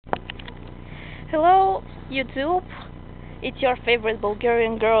Hello, YouTube. It's your favorite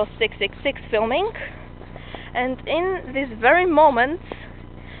Bulgarian girl 666 filming. And in this very moment,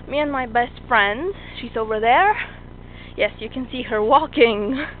 me and my best friend, she's over there. Yes, you can see her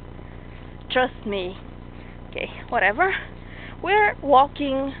walking. Trust me. Okay, whatever. We're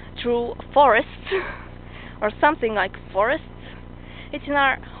walking through a forest, or something like forest. It's in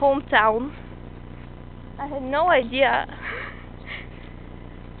our hometown. I had no idea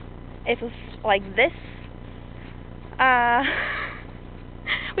it was like this.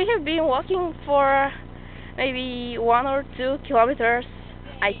 We have been walking for maybe 1 or 2 kilometers,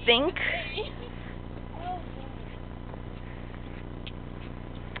 I think.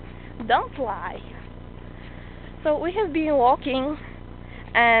 Don't lie. So we have been walking,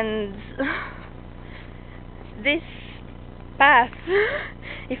 and this path,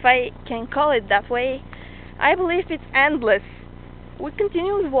 if I can call it that way, I believe it's endless. We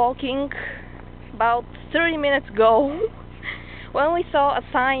continued walking about 30 minutes ago when we saw a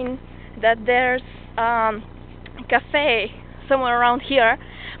sign that there's a cafe somewhere around here.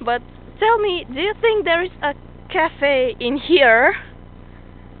 But tell me, do you think there is a cafe in here?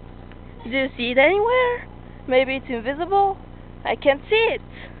 Do you see it anywhere? Maybe it's invisible? I can't see it.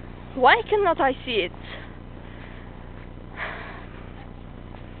 Why cannot I see it?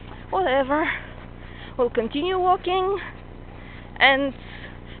 Whatever. We'll continue walking, and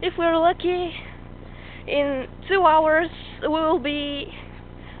if we're lucky, in 2 hours we will be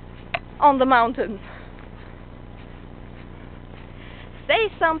on the mountain.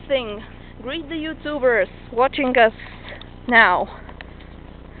 Say something. Greet the YouTubers watching us now.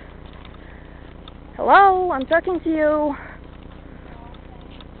 Hello, I'm talking to you.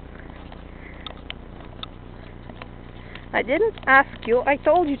 I didn't ask you, I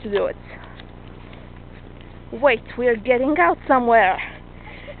told you to do it. Wait, we're getting out somewhere,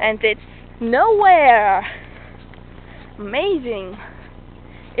 and it's nowhere. Amazing,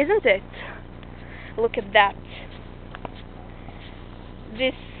 isn't it? Look at that.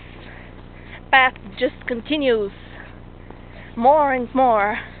 This path just continues more and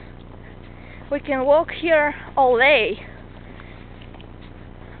more. We can walk here all day,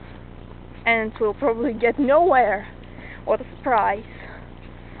 and we'll probably get nowhere. What a surprise.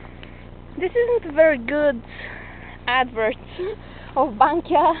 This isn't a very good advert of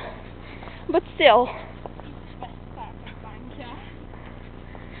Bankya, but still.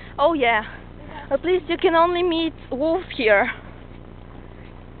 Oh yeah, at least you can only meet wolves here.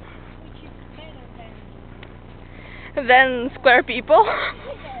 Than square people.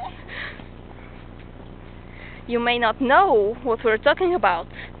 You may not know what we're talking about,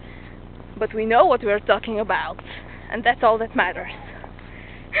 but we know what we're talking about, and that's all that matters.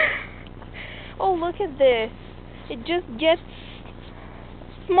 Oh, look at this. It just gets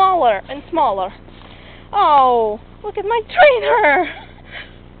smaller and smaller. Oh, look at my trainer.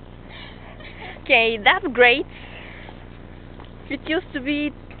 Okay, that's great. It used to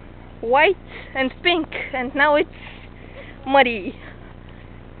be white and pink, and now it's muddy.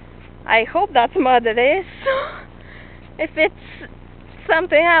 I hope that's mud it is. If it's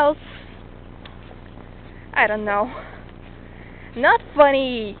something else, I don't know. Not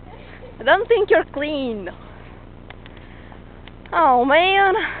funny. I don't think you're clean. Oh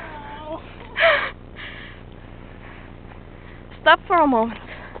man. Stop for a moment.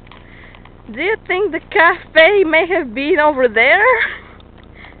 Do you think the cafe may have been over there?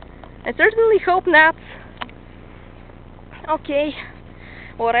 I certainly hope not. Okay,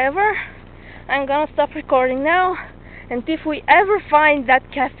 whatever. I'm gonna stop recording now, and if we ever find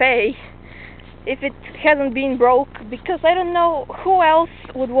that cafe, if it hasn't been broke, because I don't know who else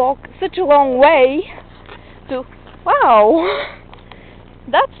would walk such a long way to... Wow,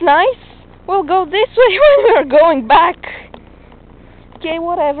 that's nice. We'll go this way when we're going back. Okay,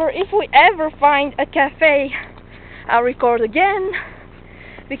 whatever. If we ever find a cafe, I'll record again,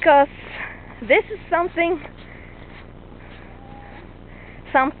 because this is something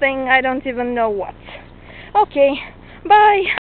I don't even know what. Okay, bye.